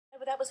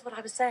that was what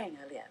I was saying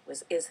earlier.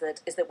 Is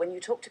that when you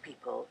talk to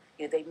people,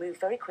 they move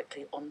very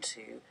quickly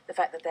onto the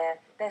fact that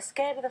they're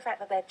scared of the fact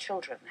that their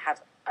children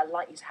are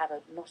likely to have a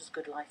not as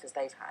good life as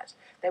they've had.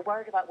 They're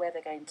worried about where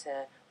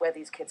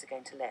these kids are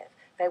going to live.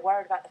 They're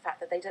worried about the fact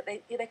that they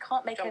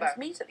can't make ends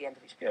meet at the end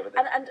of each. Yeah,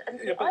 and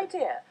the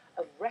idea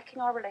of wrecking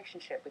our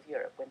relationship with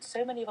Europe when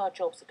so many of our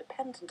jobs are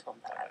dependent on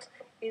that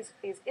is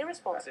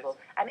irresponsible.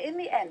 And in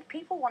the end,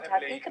 people want to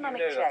have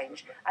economic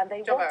change and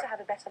they want to have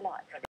a better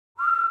life.